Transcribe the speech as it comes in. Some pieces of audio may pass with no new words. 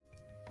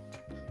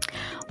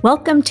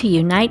Welcome to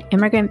Unite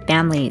Immigrant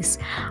Families.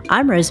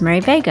 I'm Rosemary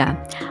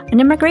Vega, an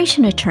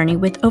immigration attorney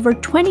with over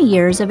 20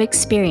 years of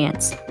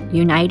experience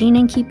uniting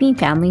and keeping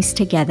families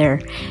together.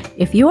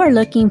 If you are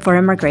looking for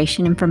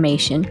immigration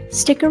information,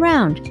 stick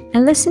around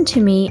and listen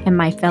to me and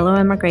my fellow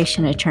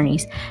immigration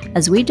attorneys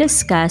as we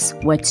discuss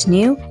what's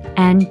new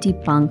and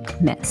debunk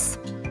myths.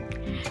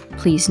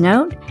 Please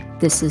note,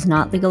 this is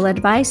not legal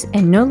advice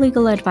and no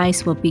legal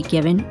advice will be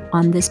given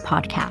on this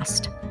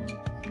podcast.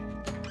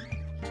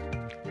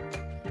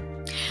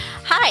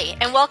 Hi,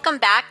 and welcome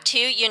back to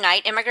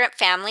Unite Immigrant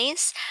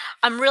Families.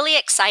 I'm really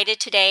excited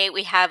today.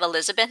 We have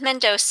Elizabeth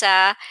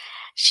Mendoza.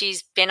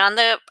 She's been on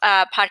the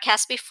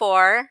podcast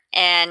before,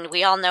 and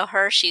we all know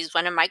her. She's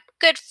one of my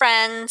good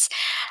friends,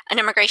 an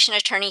immigration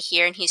attorney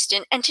here in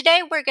Houston. And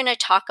today we're going to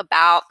talk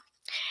about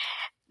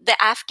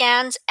the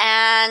Afghans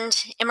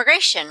and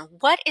immigration.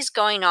 What is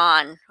going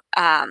on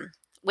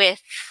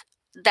with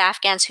the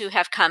Afghans who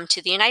have come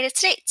to the United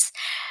States?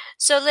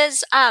 So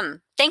Liz,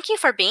 thank you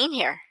for being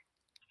here.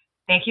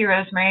 Thank you,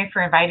 Rosemary,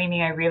 for inviting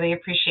me. I really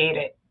appreciate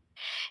it.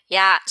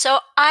 Yeah, so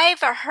I've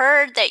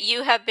heard that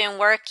you have been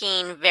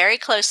working very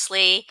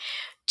closely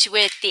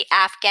with the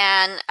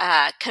Afghan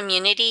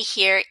community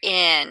here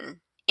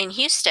in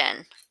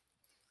Houston.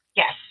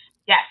 Yes.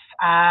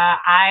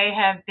 I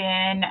have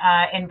been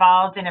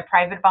involved in a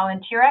private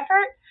volunteer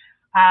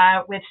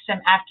effort with some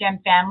Afghan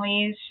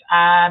families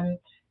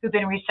who've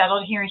been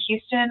resettled here in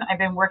Houston. I've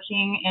been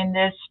working in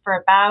this for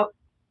about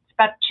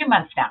 2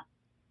 months now.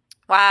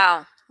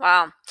 Wow.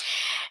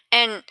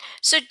 And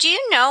so do you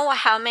know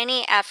how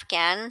many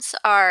Afghans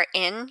are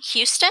in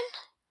Houston?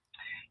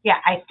 Yeah,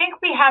 I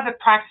think we have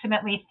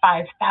approximately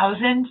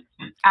 5,000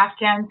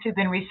 Afghans who've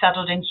been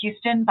resettled in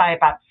Houston by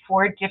about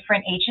 4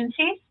 different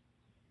agencies.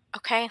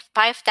 Okay,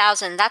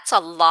 5,000. That's a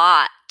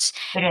lot.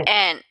 It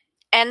is.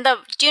 And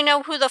do you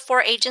know who the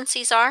 4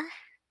 agencies are?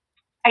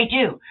 I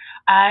do.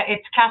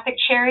 It's Catholic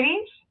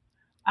Charities.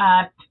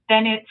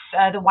 Then it's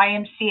the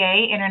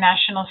YMCA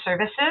International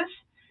Services.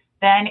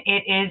 Then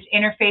it is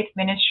Interfaith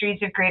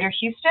Ministries of Greater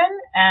Houston.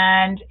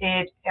 And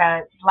it,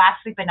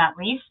 lastly but not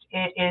least,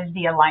 it is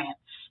the Alliance.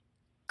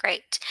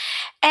 Great.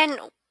 And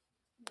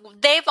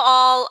they've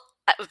all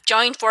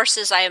joined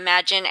forces, I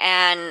imagine,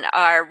 and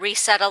are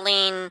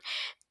resettling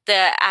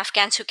the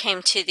Afghans who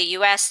came to the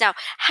U.S. Now,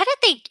 how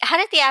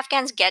did the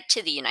Afghans get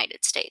to the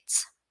United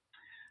States?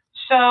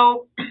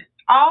 So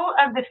all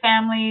of the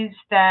families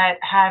that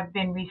have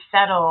been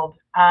resettled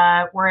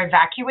were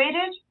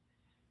evacuated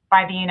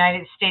by the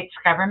United States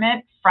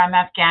government from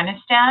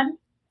Afghanistan.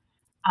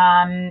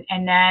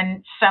 And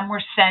then some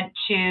were sent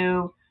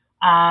to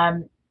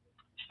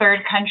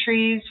third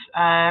countries.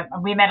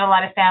 We met a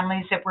lot of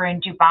families that were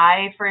in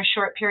Dubai for a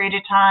short period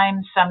of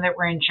time, some that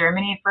were in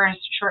Germany for a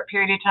short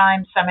period of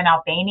time, some in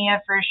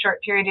Albania for a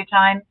short period of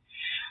time.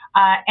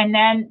 And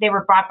then they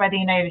were brought by the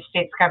United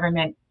States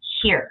government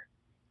here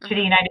to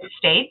the United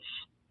States.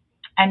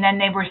 And then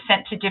they were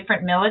sent to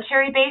different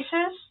military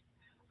bases,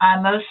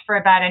 most for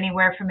about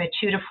anywhere from a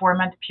 2 to 4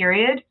 month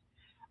period,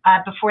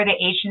 before the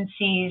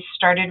agencies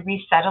started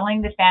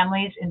resettling the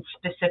families in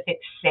specific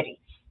cities.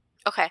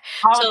 Okay.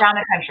 All around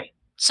the country.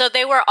 So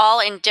they were all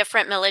in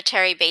different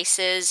military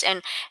bases.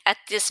 And at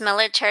this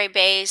military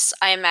base,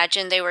 I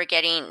imagine they were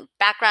getting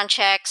background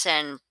checks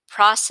and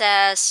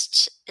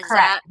processed.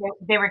 Correct.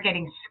 They were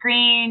getting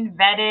screened,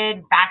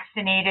 vetted,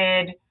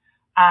 vaccinated.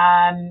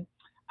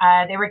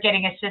 They were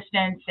getting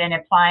assistance in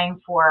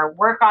applying for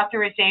work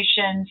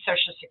authorization,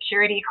 Social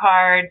Security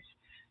cards,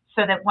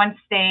 so that once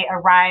they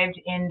arrived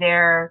in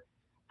their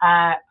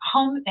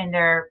home, in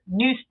their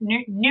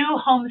new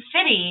home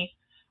city,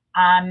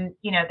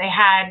 they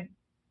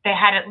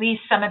had at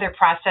least some of their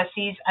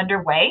processes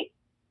underway.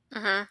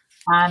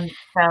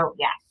 So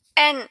yeah.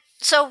 And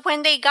so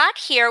when they got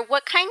here,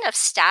 what kind of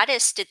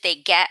status did they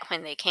get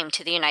when they came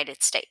to the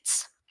United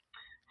States?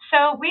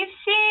 So we've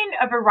seen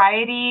a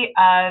variety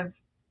of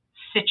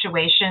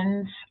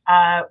situations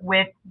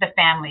with the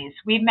families.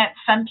 We've met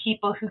some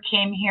people who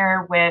came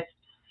here with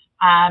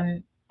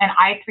an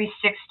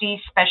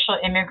I-360 Special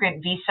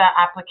Immigrant Visa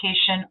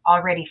application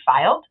already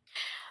filed.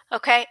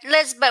 Okay,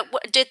 Liz, but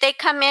did they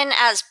come in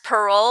as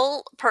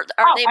paroled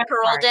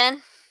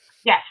in?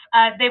 Yes,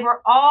 they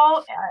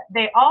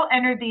all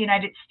entered the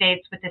United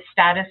States with a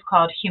status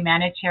called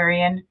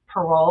humanitarian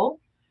parole.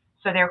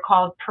 So they're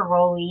called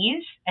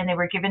parolees, and they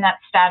were given that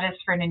status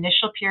for an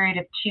initial period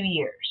of 2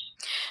 years.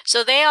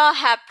 So they all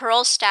have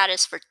parole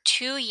status for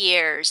 2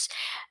 years,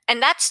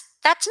 and that's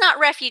not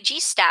refugee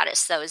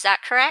status, though. Is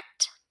that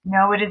correct?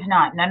 No, it is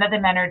not. None of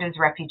them entered as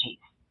refugees.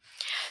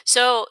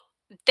 So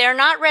they're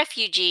not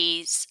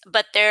refugees,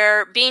 but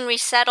they're being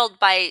resettled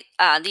by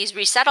these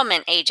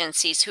resettlement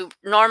agencies who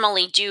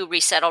normally do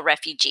resettle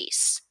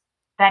refugees.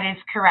 That is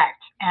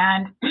correct.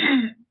 And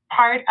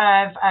part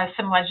of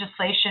some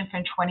legislation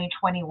from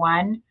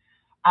 2021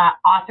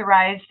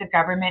 authorized the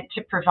government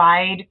to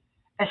provide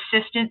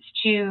assistance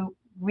to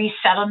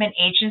resettlement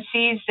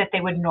agencies that they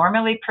would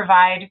normally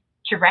provide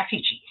to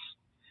refugees.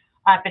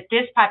 But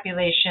this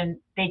population,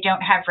 they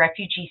don't have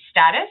refugee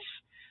status,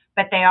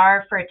 but they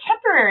are, for a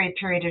temporary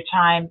period of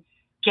time,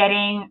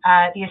 getting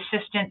the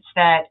assistance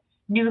that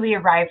newly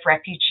arrived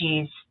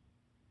refugees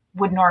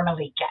would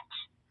normally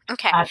get.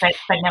 Okay.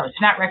 But no, it's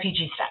not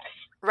refugee status.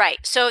 Right.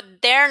 So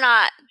they're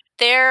not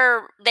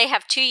they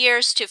have 2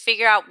 years to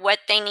figure out what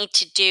they need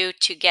to do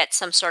to get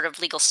some sort of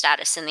legal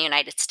status in the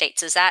United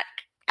States. Is that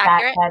That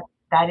accurate? that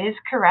that is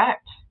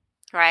correct.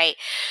 Right.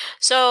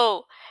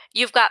 So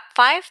you've got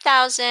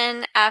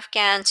 5,000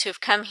 Afghans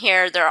who've come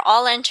here. They're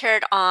all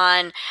entered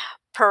on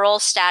parole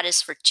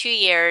status for 2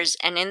 years,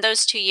 and in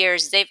those 2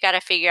 years, they've got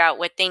to figure out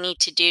what they need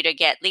to do to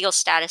get legal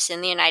status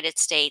in the United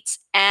States.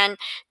 And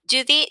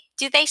do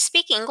they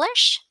speak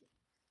English?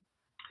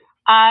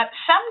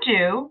 Some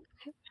do.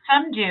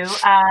 Some do.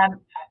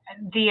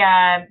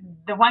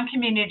 The one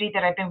community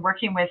that I've been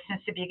working with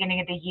since the beginning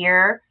of the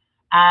year,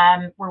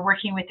 we're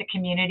working with a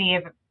community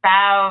of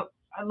about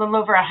a little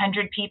over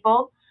 100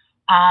 people,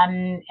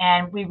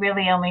 and we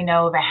really only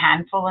know of a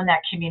handful in that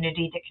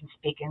community that can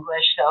speak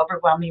English. The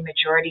overwhelming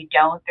majority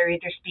don't. They're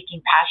either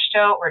speaking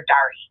Pashto or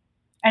Dari,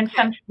 and Okay.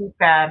 some speak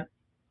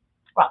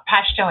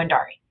Pashto and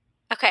Dari.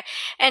 Okay.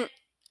 And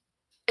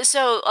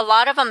so a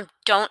lot of them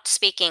don't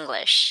speak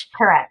English.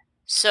 Correct.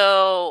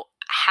 So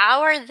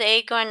how are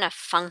they going to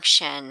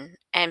function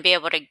and be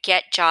able to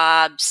get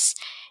jobs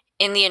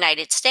in the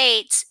United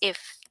States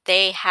if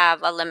they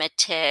have a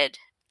limited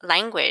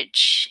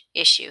language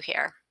issue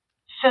here?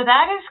 So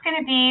that is going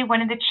to be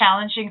one of the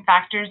challenging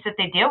factors that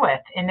they deal with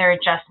in their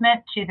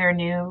adjustment to their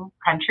new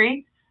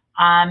country.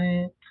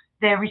 Um,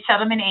 the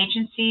resettlement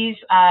agencies,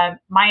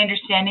 my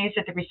understanding is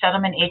that the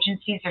resettlement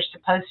agencies are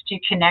supposed to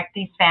connect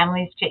these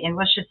families to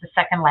English as a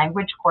second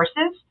language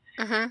courses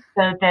Hmm.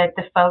 so that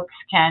the folks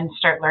can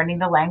start learning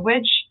the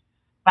language.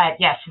 But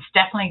yes, it's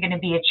definitely going to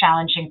be a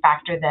challenging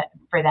factor that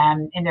for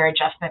them in their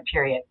adjustment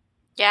period.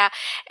 Yeah.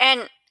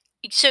 And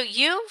so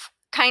you've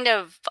kind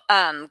of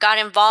got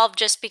involved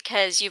just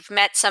because you've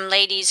met some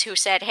ladies who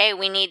said, hey,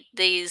 we need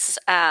these,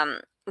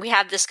 we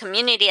have this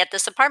community at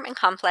this apartment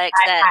complex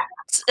that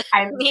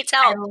I, I needs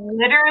I help.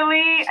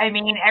 literally, I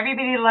mean,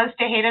 everybody loves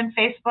to hate on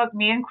Facebook,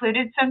 me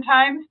included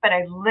sometimes, but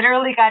I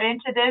literally got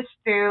into this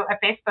through a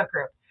Facebook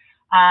group.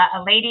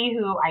 A lady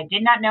who I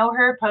did not know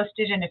her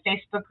posted in a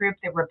Facebook group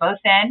that we're both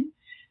in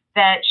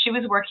that she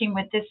was working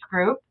with this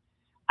group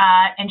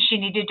and she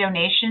needed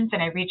donations.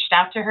 And I reached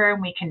out to her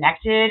and we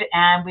connected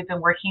and we've been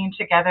working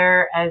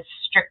together as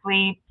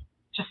strictly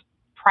just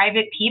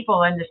private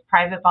people in this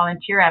private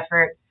volunteer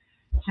effort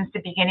since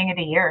the beginning of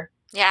the year.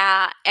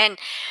 Yeah. And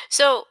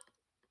so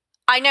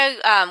I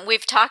know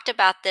we've talked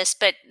about this,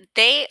 but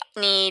they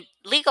need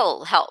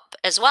legal help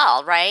as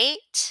well,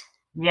 right?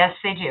 Yes,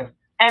 they do.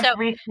 So,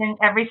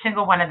 Every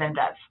single one of them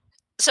does.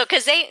 so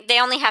because they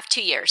only have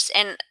 2 years,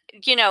 and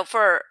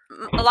for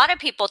a lot of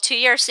people, 2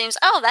 years seems,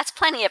 oh, that's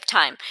plenty of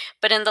time,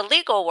 but in the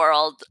legal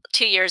world,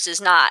 2 years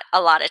is not a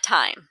lot of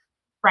time,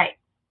 Right.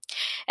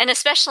 and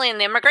especially in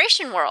the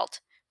immigration world,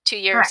 2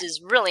 years Correct.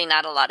 is really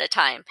not a lot of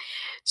time.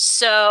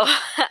 So,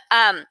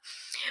 um,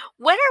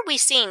 what are we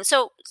seeing?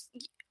 So,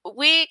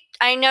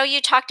 I know you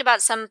talked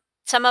about some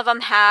of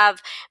them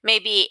have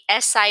maybe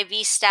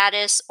SIV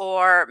status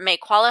or may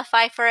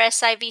qualify for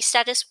SIV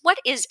status. What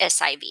is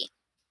SIV?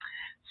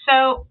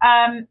 So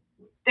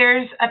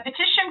there's a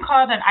petition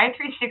called an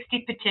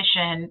I-360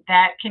 petition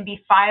that can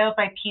be filed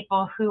by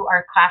people who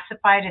are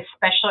classified as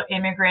special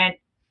immigrant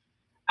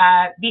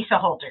visa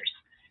holders,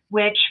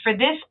 which for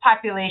this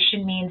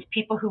population means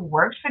people who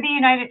worked for the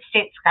United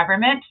States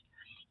government,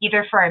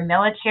 either for our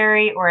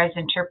military or as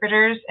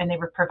interpreters, and they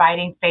were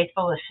providing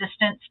faithful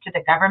assistance to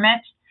the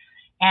government.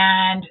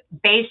 And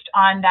based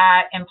on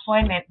that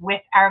employment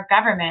with our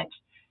government,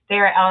 they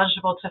are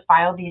eligible to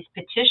file these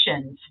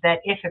petitions that,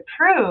 if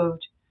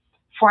approved,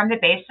 form the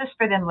basis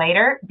for them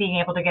later being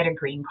able to get a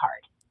green card.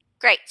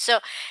 Great. So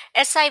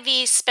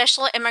SIV,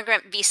 special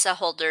immigrant visa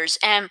holders,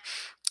 and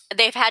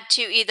they've had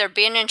to either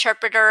be an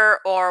interpreter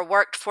or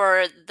worked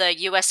for the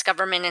US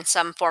government in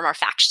some form or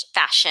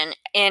fashion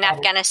in That is,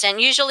 Afghanistan,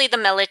 usually the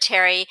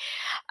military.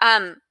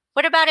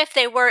 What about if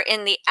they were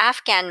in the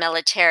Afghan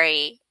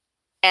military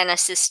and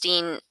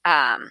assisting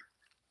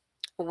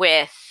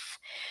with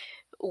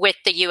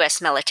the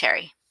US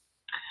military?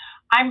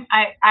 I'm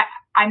I, I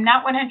I'm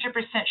not 100%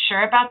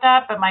 sure about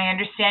that, but my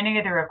understanding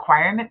of the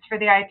requirements for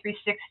the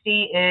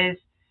I-360 is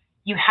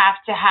you have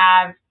to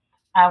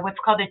have what's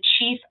called a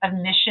chief of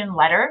mission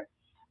letter.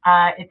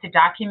 It's a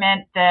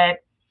document that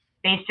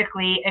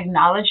basically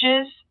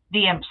acknowledges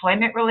the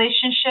employment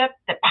relationship,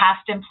 the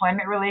past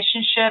employment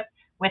relationship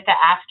with the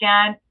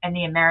Afghan and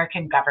the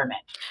American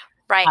government.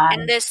 Right.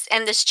 And Um,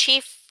 this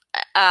chief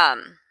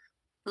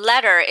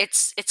letter,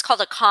 it's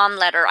called a com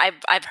letter.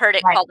 I've heard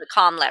it right, called a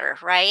com letter,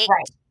 right?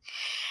 right,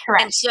 And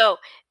correct, so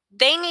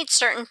they need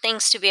certain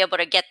things to be able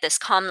to get this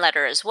com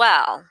letter as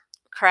well,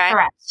 correct?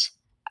 correct.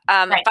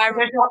 If Right. So I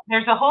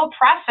there's a whole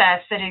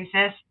process that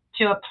exists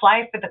to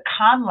apply for the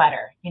con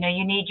letter. You know,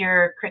 you need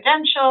your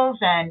credentials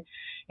and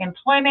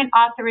employment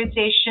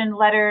authorization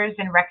letters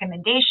and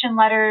recommendation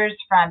letters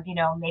from,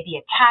 maybe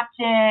a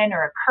captain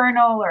or a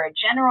colonel or a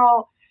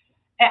general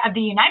of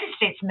the United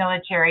States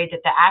military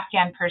that the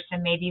Afghan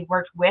person maybe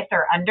worked with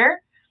or under.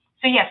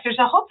 So yes, there's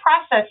a whole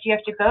process you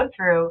have to go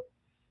through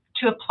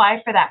to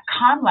apply for that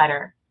com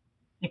letter.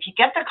 If you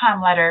get the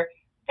com letter,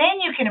 then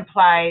you can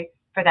apply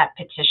for that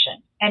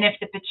petition. And if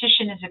the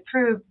petition is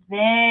approved,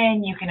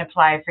 then you can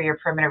apply for your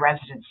permanent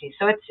residency.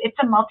 So it's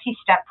a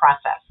multi-step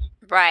process.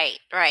 Right,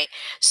 right.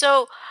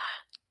 So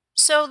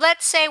so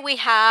let's say we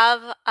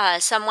have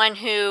someone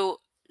who,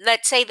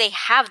 let's say they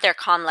have their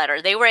com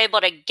letter. They were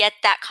able to get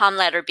that com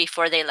letter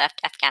before they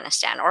left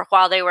Afghanistan or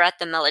while they were at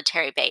the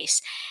military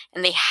base,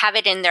 and they have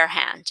it in their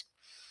hand.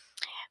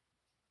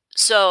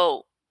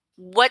 So,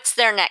 what's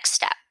their next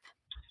step?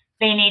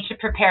 They need to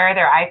prepare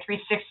their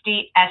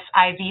I-360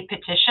 SIV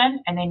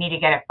petition and they need to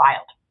get it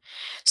filed.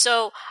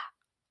 So,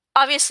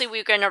 obviously,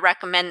 we're going to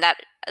recommend that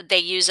they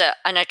use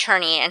an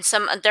attorney, and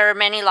there are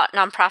many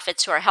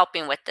nonprofits who are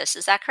helping with this.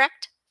 Is that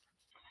correct?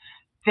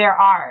 There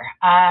are.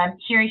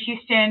 Here in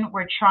Houston,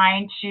 we're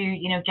trying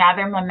to,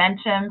 gather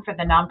momentum for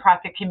the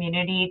nonprofit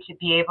community to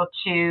be able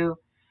to,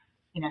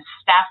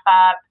 staff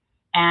up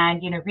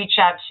and, reach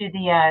out to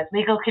the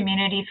legal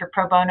community for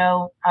pro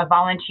bono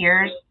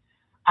volunteers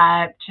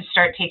to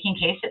start taking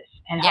cases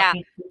and help Yeah,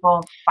 these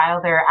people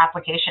file their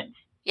applications.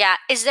 yeah.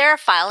 Is there a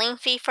filing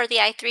fee for the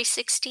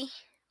I-360?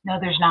 No,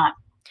 there's not.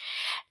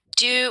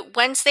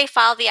 Once they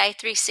file the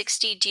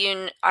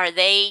I-360, are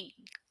they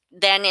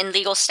then in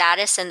legal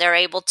status and they're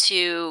able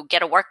to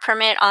get a work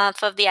permit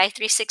off of the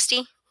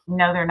I-360?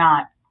 No, they're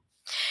not.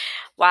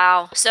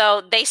 Wow.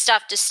 So they still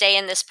have to stay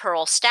in this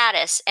parole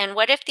status. And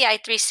what if the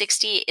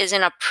I-360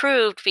 isn't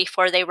approved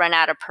before they run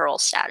out of parole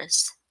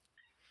status?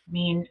 I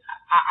mean,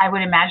 I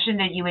would imagine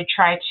that you would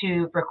try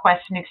to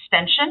request an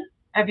extension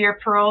of your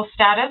parole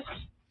status.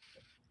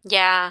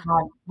 Yeah.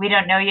 We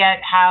don't know yet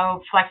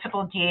how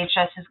flexible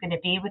DHS is going to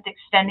be with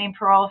extending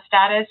parole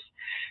status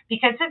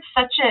because it's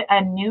such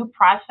a new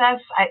process.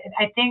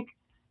 I think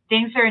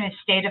things are in a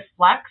state of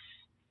flux.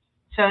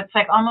 So it's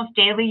like almost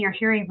daily you're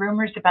hearing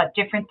rumors about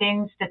different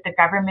things that the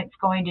government's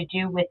going to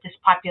do with this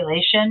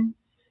population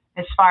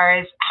as far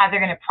as how they're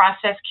going to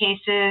process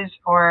cases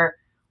or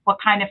what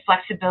kind of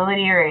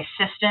flexibility or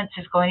assistance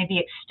is going to be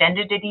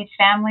extended to these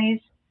families.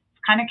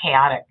 It's kind of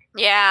chaotic.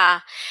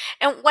 Yeah.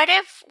 And what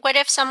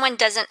if someone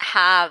doesn't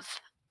have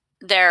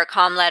their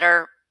com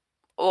letter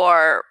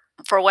or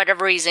for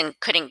whatever reason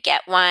couldn't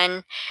get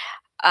one?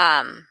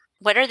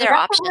 What are So their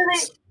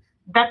options?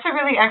 that's a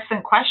really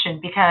excellent question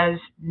because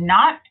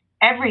not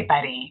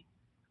everybody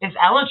is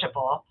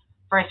eligible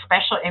for a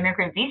special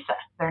immigrant visa.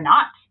 They're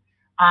not.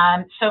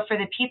 So for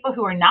the people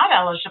who are not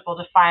eligible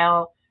to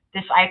file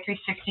this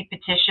I-360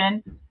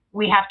 petition,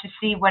 we have to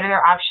see what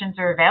other options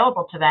are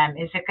available to them.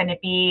 Is it going to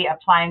be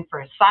applying for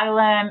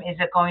asylum? Is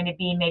it going to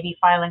be maybe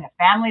filing a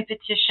family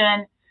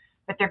petition?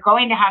 But they're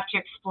going to have to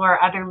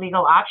explore other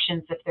legal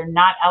options if they're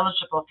not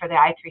eligible for the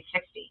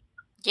I-360.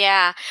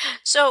 Yeah.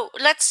 So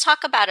let's talk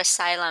about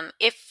asylum.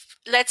 If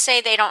let's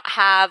say they don't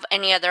have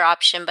any other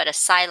option but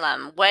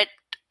asylum,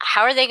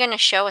 how are they going to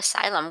show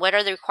asylum? What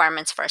are the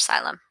requirements for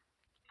asylum?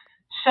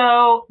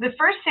 So the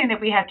first thing that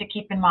we have to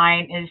keep in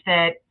mind is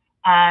that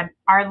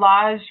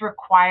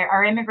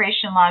our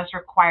immigration laws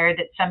require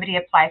that somebody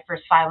apply for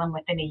asylum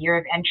within a year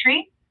of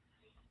entry.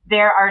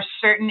 There are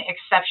certain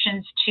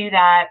exceptions to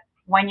that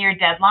 1 year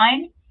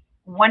deadline.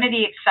 One of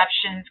the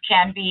exceptions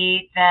can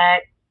be that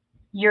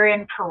you're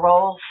in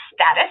parole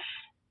status.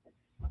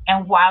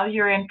 And while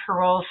you're in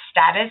parole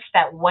status,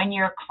 that 1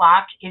 year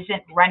clock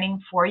isn't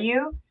running for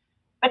you.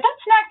 But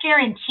that's not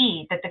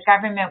guaranteed that the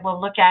government will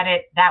look at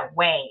it that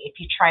way if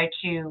you try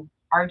to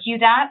argue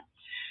that.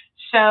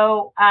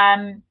 So,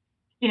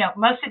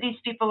 most of these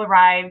people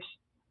arrived,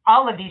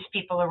 all of these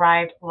people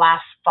arrived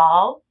last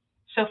fall.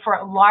 So for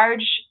a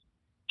large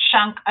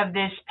chunk of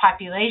this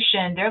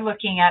population, they're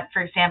looking at,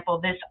 for example,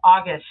 this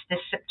August, this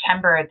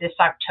September, this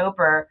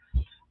October,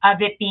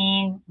 of it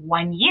being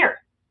 1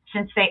 year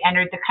since they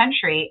entered the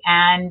country.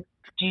 And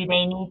do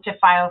they need to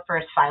file for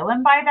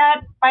asylum by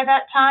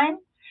that time?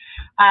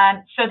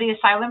 So the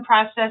asylum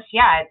process,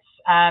 yeah,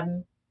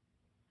 it's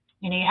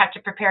you have to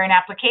prepare an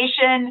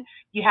application,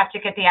 you have to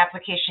get the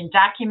application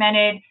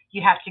documented,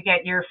 you have to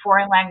get your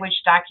foreign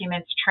language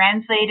documents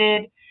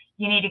translated,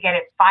 you need to get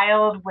it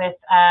filed with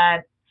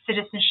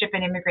Citizenship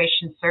and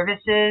Immigration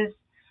Services.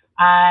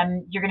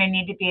 You're going to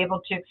need to be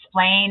able to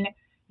explain,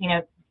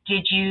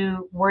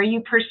 were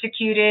you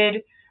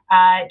persecuted?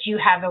 Do you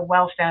have a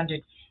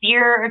well-founded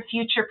fear of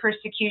future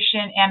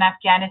persecution in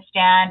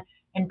Afghanistan?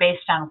 And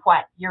based on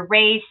what? Your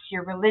race,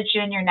 your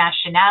religion, your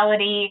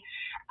nationality,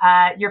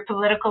 your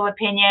political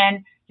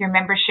opinion, your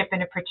membership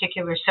in a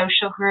particular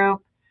social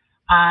group.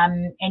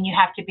 And you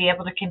have to be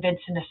able to convince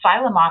an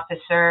asylum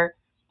officer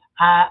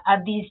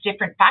of these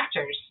different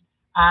factors.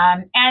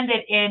 And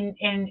that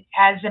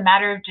as a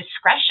matter of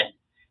discretion,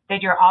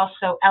 that you're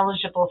also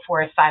eligible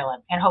for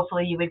asylum. And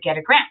hopefully you would get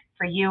a grant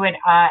for you and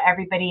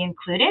everybody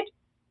included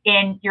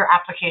in your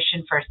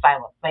application for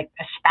asylum, like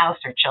a spouse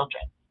or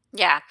children.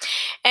 Yeah.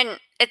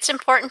 And it's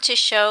important to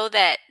show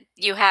that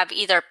you have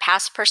either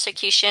past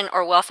persecution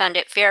or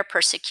well-founded fear of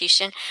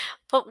persecution.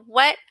 But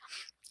what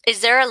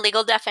is there a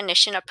legal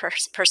definition of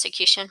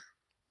persecution?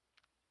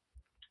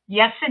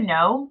 Yes and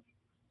no.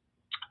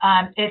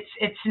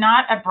 It's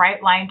not a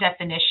bright line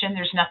definition.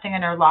 There's nothing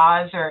in our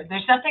laws or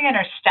there's nothing in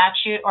our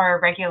statute or our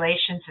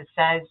regulations that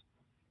says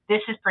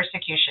this is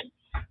persecution.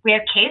 We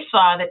have case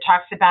law that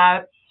talks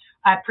about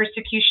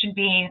persecution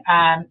being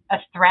a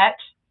threat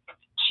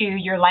to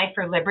your life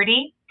or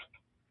liberty,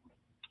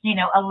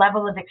 a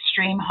level of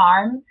extreme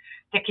harm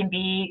that can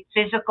be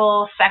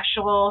physical,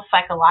 sexual,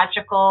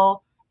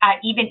 psychological,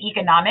 even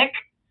economic.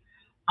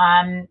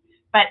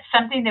 But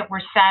something that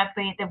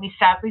we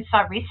sadly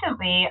saw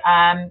recently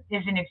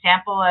is an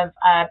example of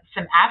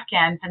some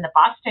Afghans in the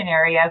Boston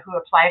area who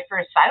applied for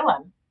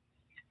asylum,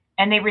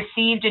 and they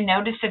received a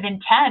notice of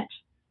intent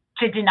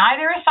to deny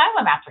their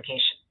asylum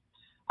application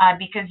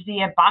because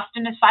the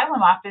Boston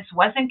Asylum Office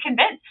wasn't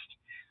convinced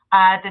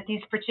that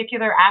these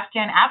particular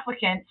Afghan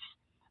applicants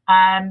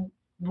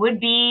would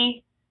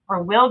be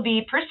or will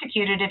be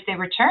persecuted if they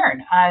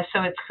return.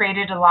 So it's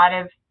created a lot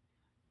of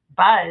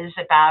buzz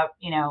about,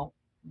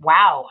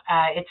 wow,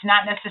 it's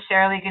not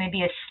necessarily going to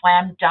be a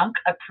slam dunk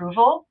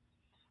approval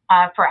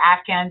for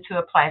Afghans who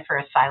apply for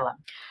asylum.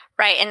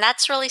 Right, and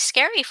that's really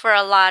scary for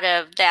a lot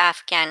of the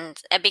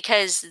Afghans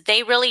because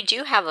they really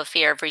do have a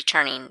fear of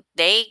returning.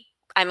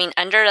 I mean,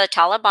 under the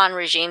Taliban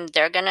regime,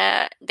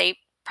 they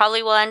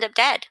probably will end up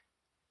dead,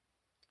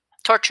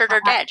 tortured or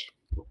Uh, dead.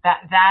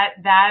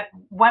 that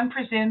one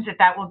presumes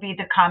that will be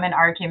the common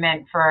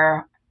argument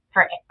for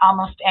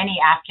almost any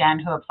Afghan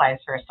who applies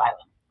for asylum.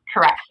 Yeah,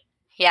 Correct.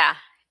 yeah.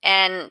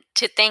 And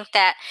to think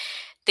that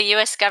the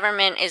US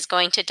government is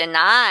going to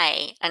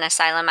deny an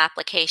asylum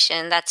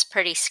application, that's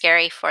pretty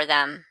scary for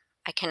them,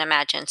 I can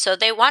imagine. So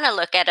they want to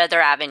look at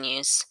other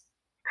avenues.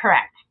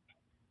 Correct.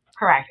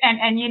 Correct. And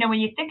when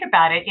you think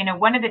about it,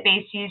 one of the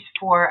bases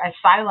for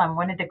asylum,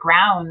 one of the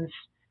grounds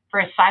for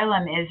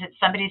asylum is that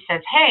somebody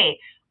says, "Hey,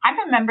 I'm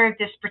a member of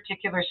this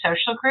particular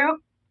social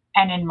group,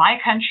 and in my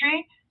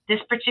country,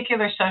 this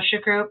particular social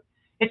group,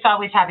 it's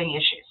always having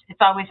issues.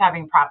 It's always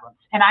having problems.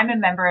 And I'm a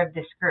member of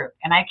this group,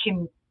 and I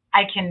can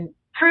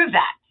prove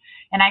that.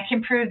 And I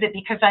can prove that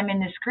because I'm in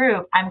this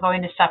group, I'm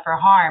going to suffer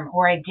harm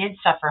or I did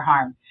suffer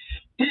harm."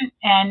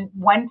 And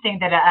one thing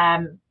that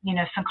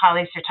some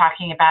colleagues are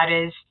talking about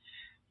is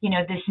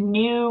this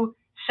new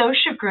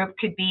social group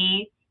could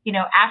be,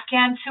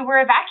 Afghans who were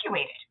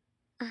evacuated.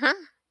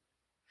 Hmm.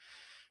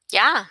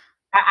 Yeah.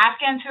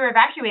 Afghans who are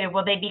evacuated,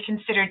 will they be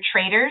considered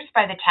traitors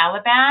by the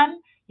Taliban?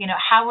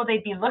 How will they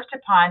be looked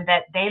upon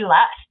that they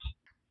left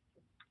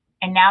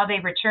and now they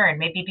return?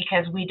 Maybe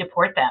because we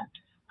deport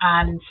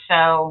them.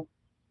 So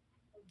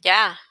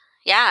Yeah.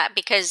 Yeah.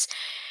 Because,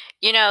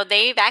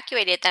 they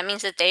evacuated. That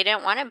means that they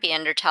didn't want to be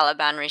under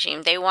Taliban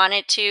regime. They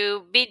wanted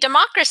to be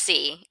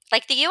democracy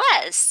like the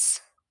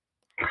US.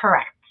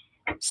 correct,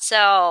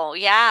 So,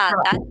 yeah,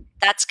 correct,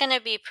 that's going to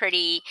be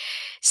pretty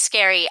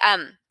scary.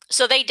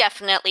 So they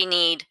definitely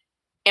need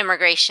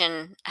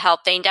immigration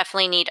help. They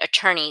definitely need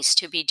attorneys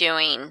to be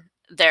doing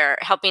their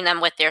helping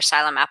them with their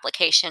asylum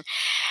application.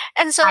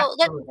 And so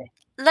absolutely.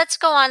 let's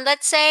go on.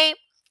 Let's say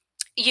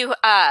you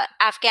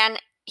Afghan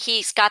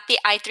he's got the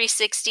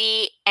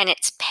I-360 and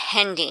it's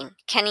pending.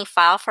 Can he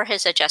file for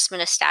his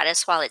adjustment of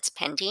status while it's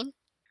pending?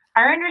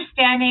 Our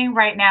understanding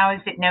right now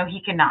is that no,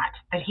 he cannot.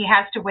 That he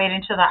has to wait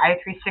until the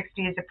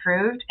I-360 is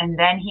approved, and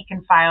then he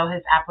can file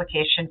his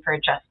application for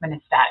adjustment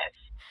of status.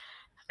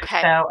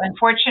 Okay. So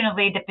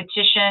unfortunately, the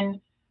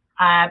petition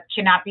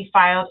cannot be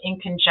filed in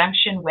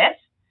conjunction with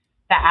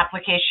the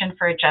application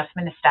for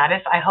adjustment of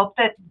status. I hope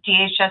that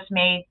DHS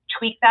may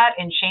tweak that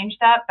and change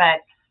that,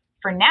 but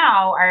for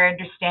now, our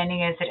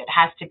understanding is that it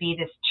has to be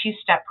this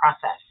two-step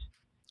process.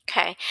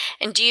 Okay.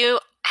 And do you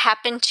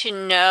happen to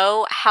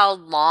know how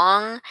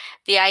long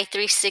the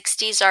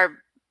I-360s are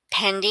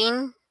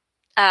pending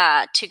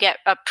to get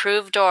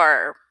approved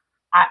or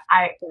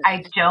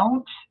I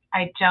don't.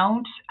 I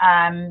don't.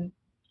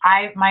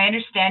 My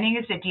understanding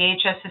is that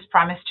DHS has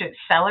promised to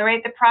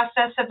accelerate the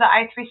process of the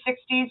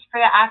I-360s for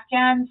the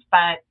Afghans,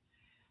 but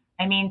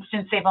I mean,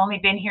 since they've only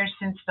been here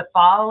since the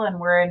fall and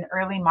we're in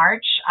early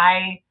March,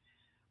 I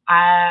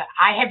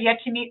have yet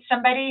to meet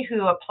somebody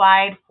who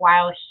applied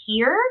while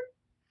here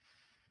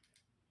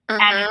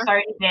and it's Mhm.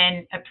 already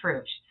been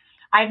approved.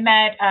 I've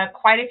met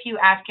quite a few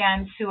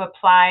Afghans who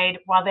applied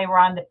while they were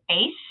on the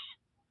base,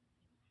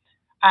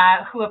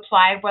 who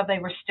applied while they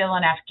were still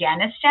in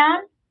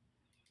Afghanistan.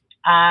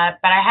 But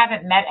I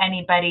haven't met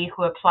anybody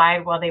who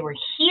applied while they were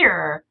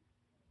here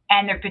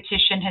and their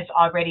petition has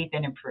already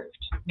been approved.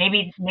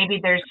 Maybe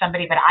there's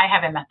somebody, but I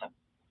haven't met them.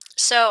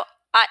 So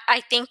I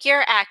think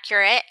you're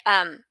accurate.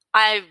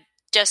 I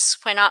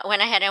just went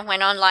ahead and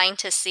went online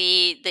to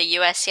see the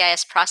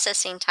USCIS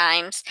processing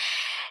times,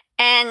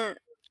 and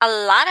a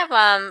lot of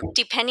them,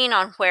 depending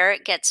on where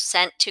it gets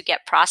sent to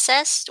get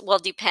processed, will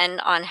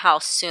depend on how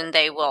soon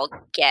they will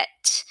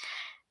get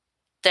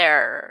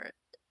their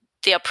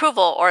the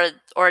approval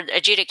or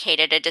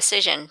adjudicated a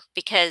decision.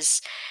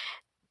 Because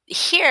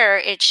here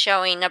it's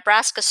showing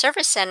Nebraska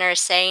Service Center is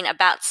saying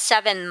about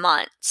 7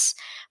 months,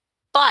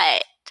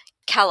 but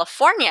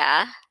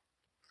California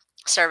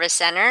Service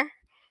Center,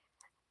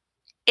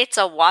 it's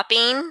a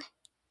whopping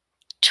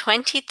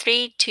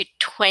 23 to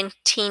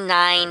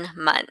 29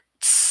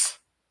 months.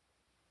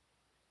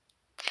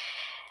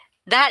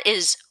 that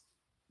is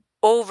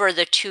over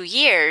the 2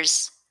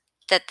 years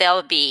that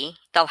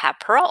they'll have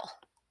parole.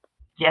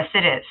 Yes,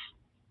 it is.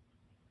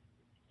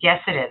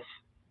 Yes, it is.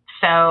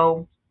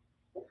 So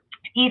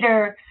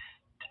either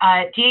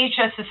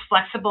DHS is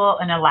flexible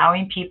in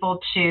allowing people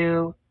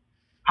to,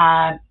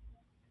 uh,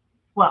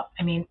 well,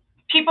 I mean,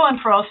 people in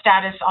parole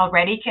status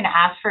already can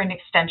ask for an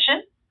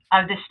extension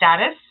of the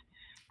status.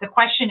 The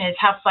question is,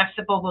 how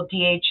flexible will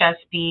DHS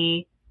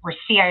be or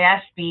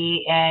CIS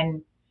be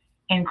in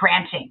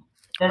granting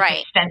those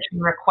Right, extension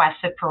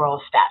requests of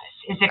parole status?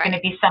 Is it going to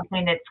right, be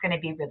something that's going to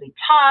be really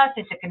tough?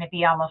 Is it going to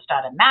be almost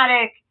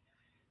automatic?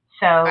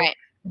 So right.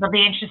 it'll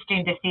be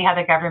interesting to see how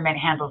the government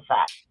handles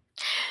that.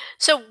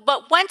 So,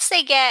 but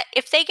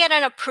if they get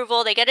an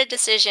approval, they get a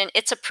decision,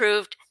 it's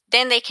approved,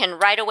 then they can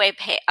right away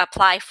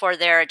apply for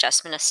their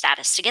adjustment of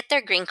status to get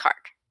their green card.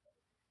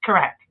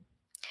 Correct.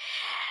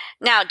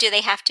 Now, do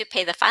they have to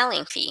pay the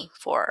filing fee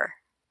for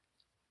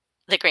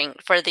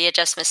the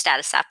adjustment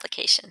status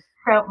application?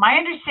 So my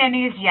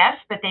understanding is yes,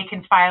 but they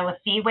can file a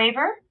fee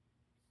waiver.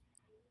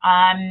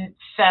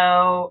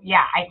 So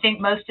yeah, I think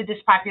most of this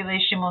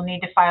population will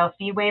need to file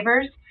fee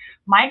waivers.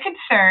 My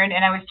concern,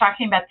 and I was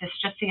talking about this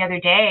just the other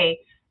day,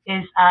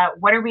 is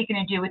what are we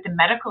going to do with the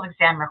medical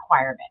exam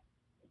requirement?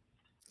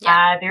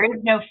 Yeah, There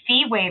is no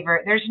fee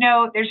waiver. There's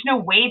no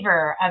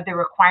waiver of the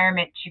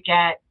requirement to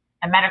get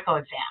a medical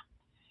exam.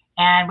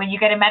 And when you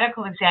get a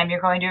medical exam,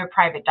 you're going to a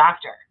private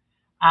doctor.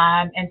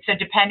 And so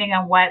depending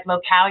on what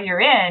locale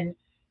you're in,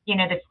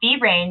 the fee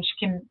range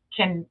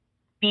can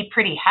be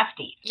pretty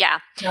hefty. yeah,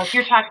 So if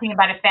you're talking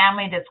about a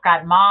family that's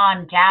got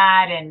mom,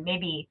 dad, and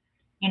maybe,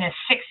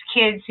 6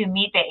 kids who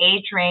meet the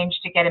age range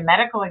to get a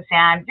medical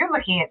exam, you're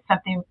looking at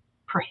something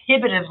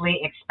prohibitively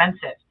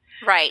expensive.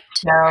 right,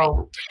 right.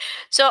 So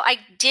So I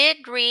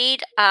did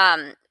read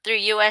through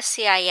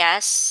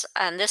USCIS,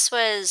 and this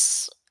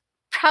was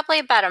probably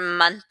about a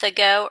month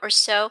ago or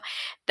so,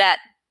 that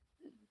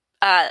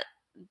uh,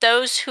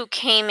 those who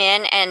came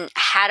in and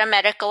had a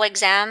medical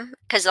exam,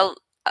 because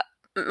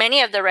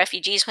many of the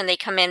refugees, when they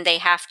come in, they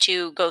have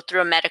to go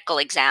through a medical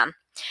exam.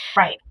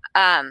 right,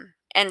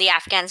 And the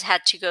Afghans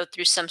had to go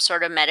through some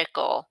sort of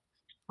medical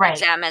right.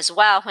 exam as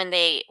well when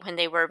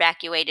they were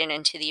evacuated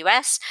into the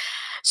U.S.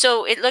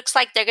 So it looks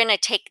like they're going to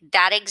take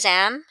that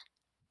exam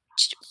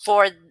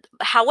for.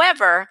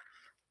 However,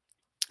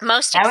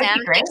 most That would be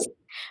exams, great.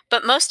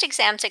 but most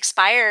exams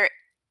expire.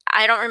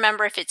 I don't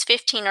remember if it's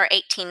 15 or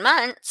 18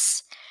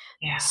 months.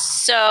 Yeah.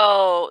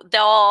 So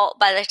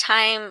by the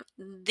time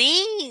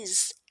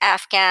these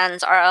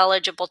Afghans are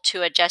eligible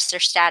to adjust their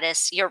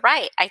status, you're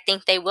right. I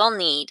think they will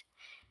need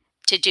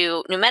to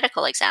do new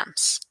medical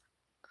exams.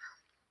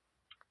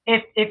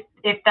 If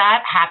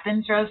that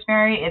happens,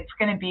 Rosemary, it's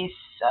going to be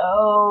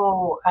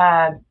so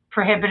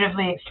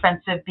prohibitively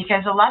expensive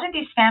because a lot of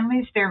these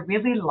families, they're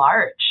really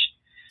large.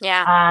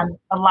 Yeah.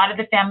 A lot of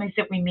the families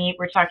that we meet,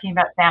 we're talking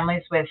about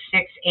families with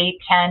 6, 8,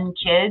 10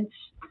 kids.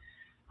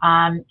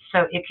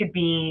 So it could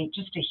be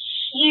just a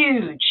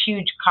huge,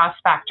 huge cost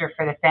factor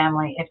for the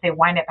family if they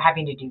wind up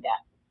having to do that.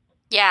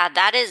 Yeah,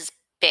 that is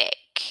big.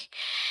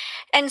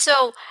 And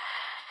so,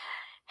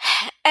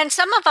 and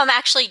some of them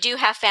actually do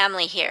have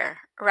family here,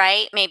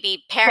 right?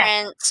 Maybe Yes,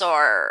 parents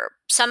or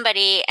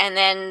somebody, and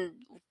then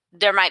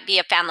there might be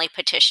a family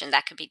petition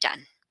that could be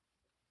done.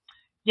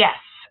 yes.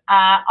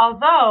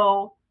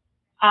 Although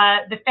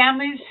the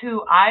families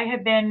who I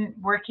have been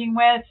working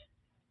with,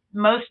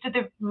 most of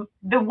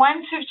the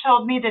ones who've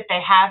told me that they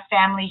have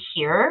family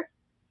here,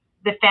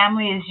 the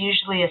family is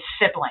usually a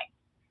sibling.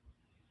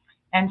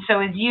 And so,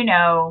 as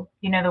the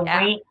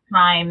Yeah. wait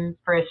time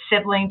for a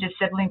sibling to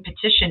sibling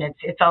petition,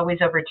 it's always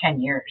over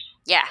 10 years.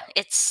 Yeah,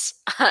 it's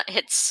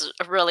it's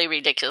really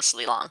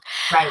ridiculously long.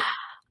 Right.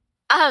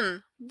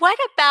 What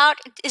about,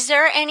 is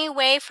there any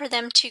way for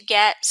them to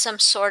get some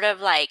sort of,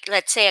 like,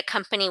 let's say a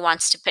company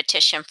wants to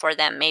petition for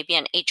them, maybe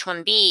an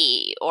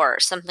H-1B or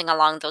something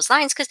along those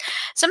lines? Because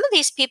some of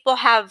these people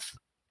have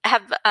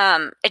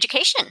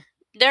education.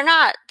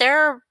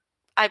 They're,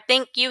 I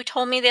think you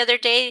told me the other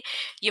day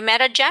you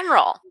met a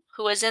general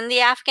who was in the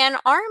Afghan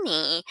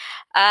army.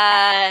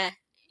 Uh,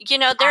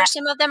 Uh, there's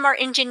some of them are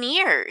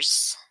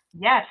engineers.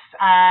 yes.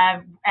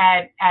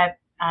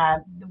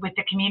 With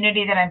the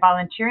community that I'm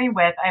volunteering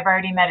with, I've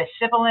already met a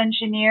civil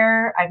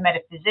engineer. I've met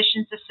a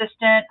physician's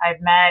assistant.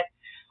 I've met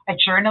a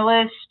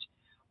journalist.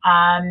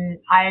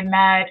 I've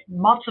met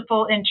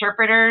multiple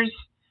interpreters.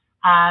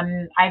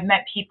 I've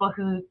met people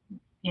who,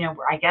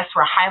 I guess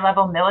were high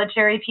level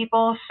military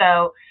people.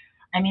 So,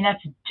 I mean,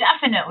 that's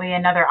definitely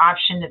another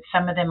option that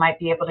some of them might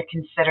be able to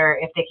consider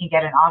if they can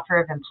get an offer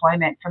of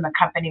employment from a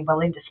company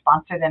willing to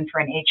sponsor them for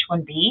an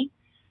H-1B.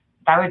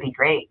 That would be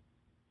great.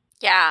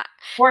 Yeah.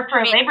 Or for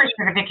I a mean, labor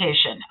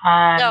certification.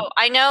 so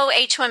I know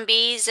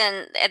H-1Bs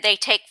and they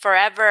take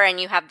forever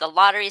and you have the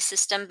lottery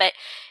system, but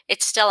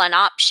it's still an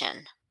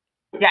option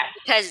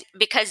Yes,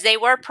 because they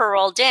were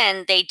paroled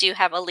in, they do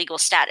have a legal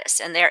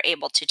status and they're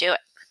able to do it.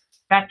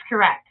 that's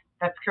correct.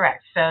 That's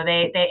correct. So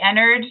they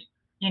entered,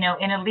 in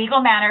a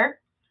legal manner,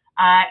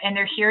 and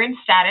they're here in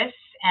status.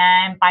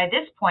 And by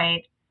this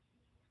point,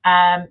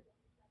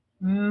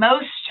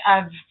 most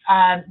of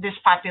this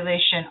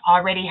population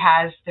already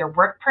has their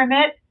work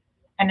permit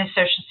and a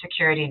social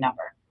security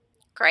number,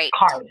 Great.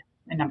 card,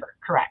 a number,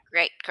 correct.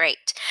 Great,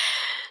 great.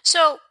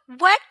 So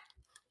what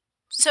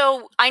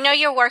so I know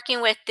you're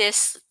working with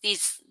this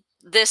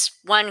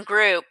one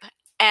group,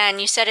 and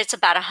you said it's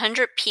about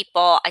 100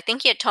 people. I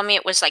think you had told me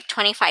it was like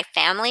 25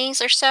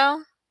 families or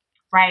so,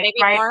 Right, maybe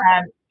right. more.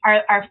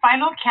 Our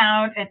final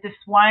count at this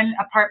one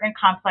apartment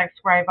complex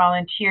where I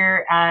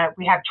volunteer,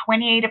 we have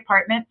 28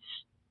 apartments,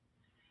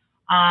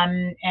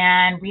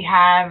 and we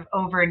have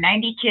over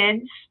 90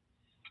 kids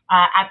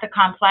at the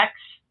complex.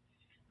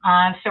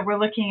 So we're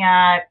looking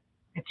at,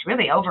 it's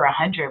really over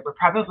 100. We're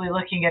probably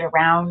looking at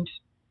around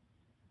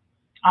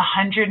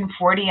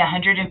 140,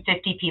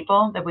 150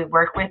 people that we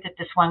work with at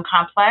this one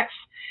complex.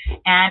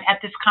 And at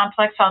this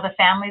complex, all the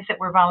families that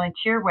we're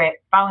volunteering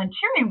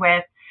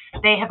with,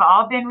 they have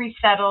all been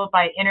resettled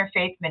by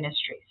interfaith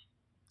ministries.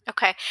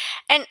 Okay.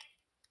 And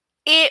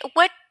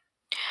what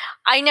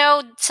I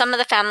know some of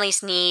the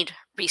families need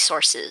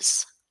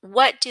resources.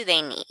 What do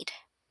they need?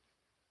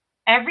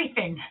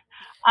 Everything.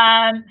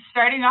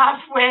 Starting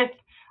off with,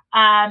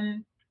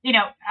 on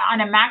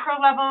a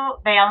macro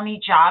level, they all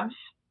need jobs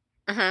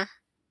Hmm.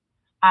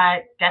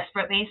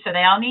 desperately. So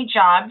they all need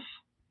jobs.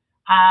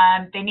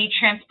 They need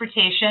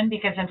transportation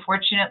because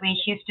unfortunately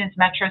Houston's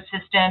metro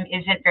system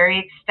isn't very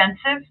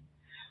extensive.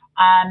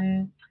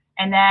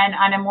 And then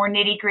on a more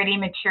nitty gritty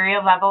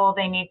material level,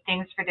 they need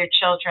things for their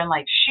children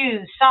like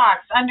shoes,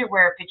 socks,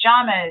 underwear,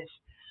 pajamas.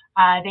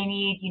 They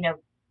need,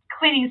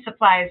 cleaning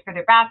supplies for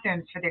their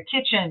bathrooms, for their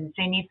kitchens.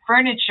 They need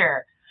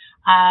furniture.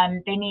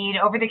 They need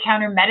over the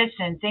counter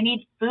medicines. They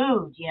need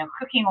food,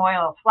 cooking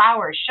oil,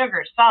 flour,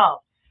 sugar,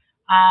 salt,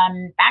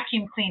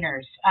 vacuum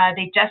cleaners.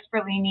 They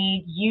desperately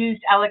need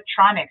used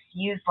electronics,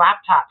 used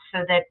laptops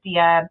so that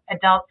the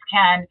adults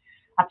can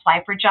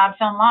apply for jobs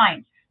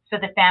online, so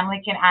the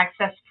family can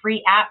access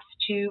free apps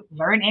to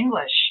learn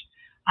English.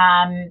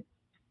 Um,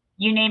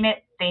 you name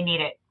it, they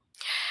need it.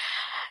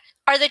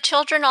 Are the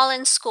children all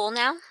in school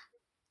now?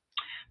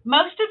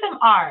 Most of them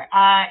are.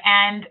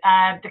 And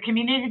the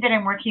community that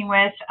I'm working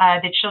with,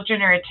 the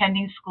children are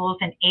attending schools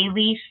in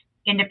A-Leaf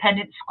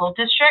Independent School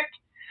District.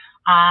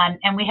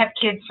 And we have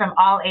kids from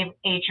all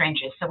age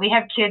ranges. So we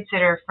have kids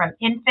that are from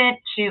infant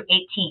to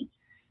 18.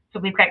 So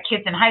we've got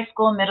kids in high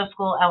school, middle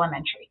school,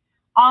 elementary.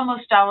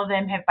 Almost all of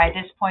them have by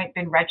this point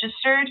been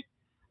registered,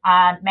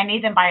 many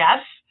of them by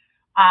us,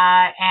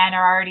 and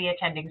are already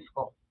attending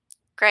school.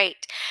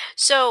 Great.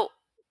 So,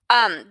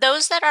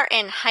 those that are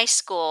in high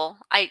school,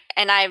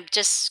 I'm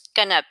just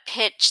gonna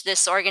pitch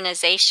this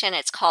organization.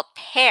 It's called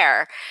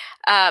PAIR,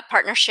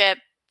 Partnership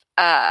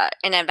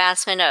in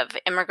Advancement of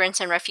Immigrants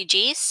and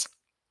Refugees,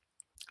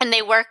 and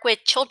they work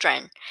with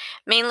children,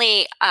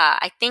 mainly,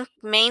 I think,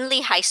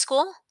 mainly high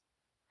school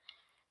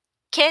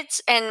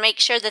kids, and make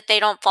sure that they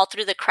don't fall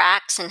through the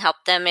cracks and help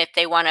them if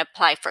they want to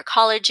apply for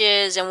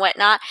colleges and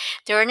whatnot.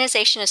 The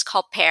organization is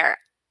called PAIR.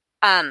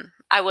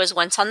 I was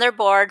once on their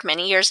board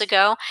many years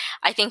ago.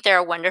 I think they're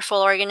a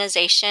wonderful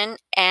organization,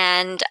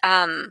 and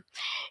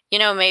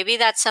maybe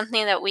that's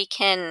something that we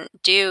can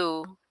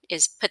do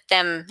is put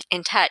them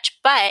in touch.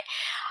 But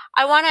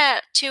I want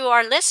to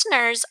our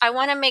listeners, I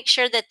want to make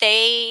sure that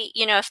they,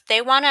 if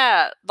they want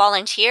to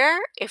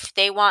volunteer, if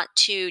they want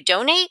to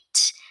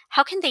donate,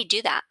 how can they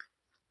do that?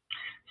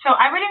 So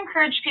I would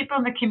encourage people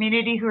in the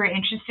community who are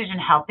interested in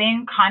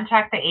helping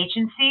contact the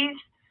agencies.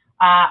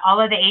 All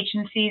of the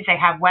agencies, they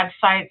have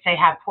websites, they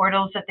have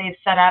portals that they've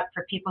set up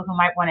for people who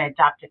might want to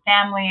adopt a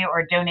family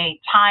or donate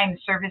time,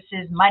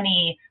 services,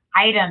 money,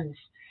 items.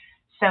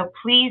 So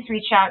please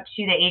reach out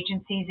to the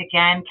agencies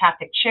again,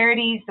 Catholic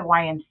Charities, the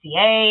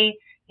YMCA,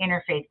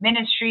 Interfaith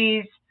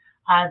Ministries,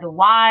 the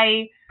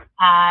Y.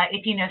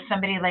 If you know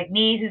somebody like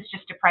me who's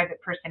just a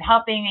private person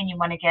helping and you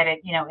want to get it,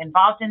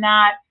 involved in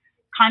that,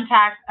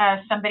 contact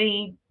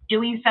somebody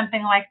doing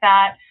something like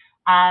that.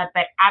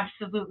 But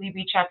absolutely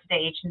reach out to the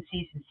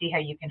agencies and see how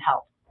you can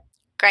help.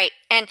 Great.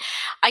 And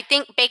I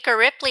think Baker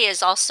Ripley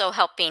is also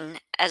helping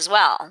as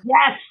well.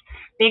 Yes,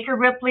 Baker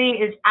Ripley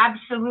is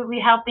absolutely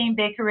helping.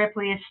 Baker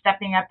Ripley is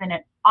stepping up in an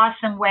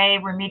awesome way.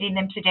 We're meeting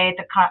them today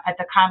at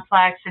the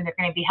complex, and they're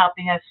going to be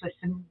helping us with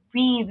some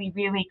really,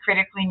 really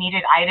critically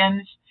needed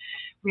items.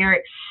 We are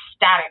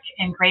ecstatic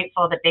and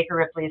grateful that Baker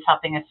Ripley is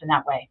helping us in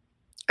that way.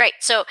 Great.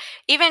 So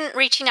even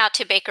reaching out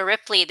to Baker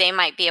Ripley, they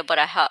might be able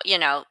to help,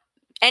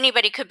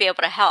 anybody could be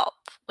able to help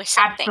with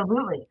something.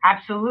 Absolutely,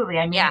 absolutely.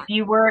 I mean, Yeah. if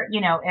you were,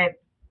 if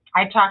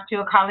I talked to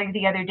a colleague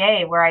the other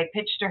day where I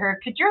pitched to her,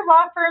 could your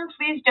law firm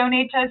please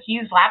donate to us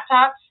used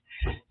laptops?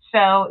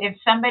 So if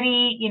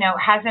somebody,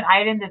 has an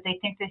item that they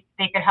think that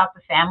they could help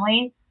the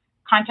family,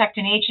 contact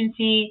an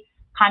agency,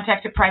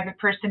 contact a private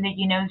person that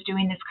you know is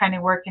doing this kind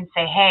of work and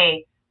say,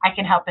 hey, I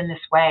can help in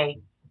this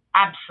way.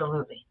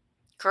 Absolutely.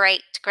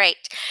 Great,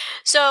 great.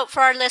 So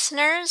for our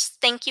listeners,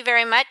 thank you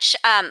very much.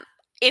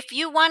 If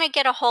you want to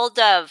get a hold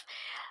of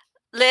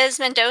Liz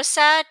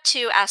Mendoza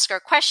to ask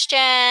her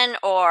question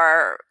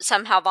or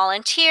somehow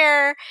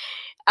volunteer,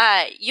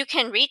 you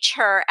can reach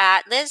her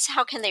at Liz.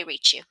 How can they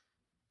reach you?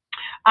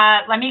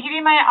 Let me give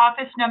you my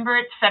office number.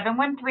 It's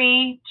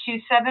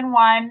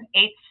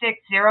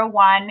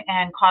 713-271-8601,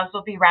 and calls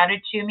will be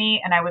routed to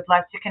me. And I would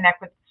love to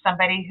connect with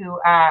somebody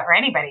or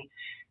anybody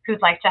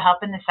who'd like to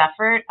help in this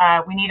effort.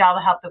 We need all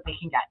the help that we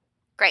can get.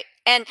 Great.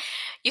 And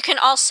you can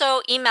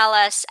also email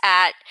us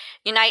at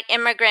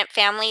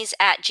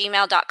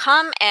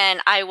uniteimmigrantfamilies@gmail.com,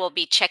 and I will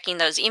be checking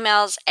those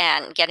emails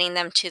and getting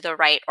them to the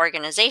right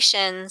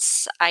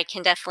organizations. I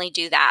can definitely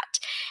do that.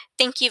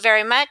 Thank you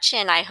very much,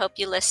 and I hope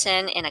you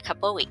listen in a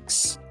couple of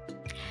weeks.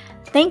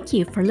 Thank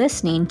you for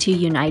listening to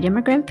Unite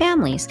Immigrant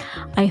Families.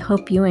 I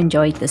hope you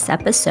enjoyed this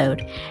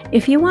episode.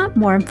 If you want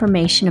more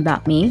information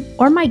about me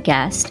or my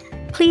guest,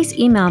 please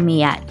email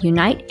me at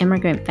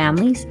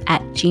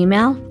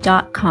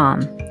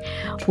uniteimmigrantfamilies@gmail.com.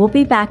 We'll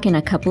be back in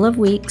a couple of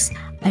weeks.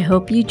 I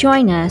hope you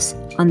join us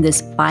on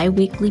this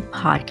bi-weekly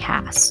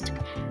podcast.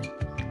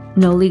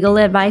 No legal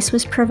advice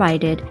was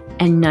provided,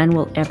 and none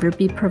will ever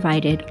be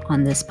provided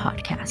on this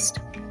podcast.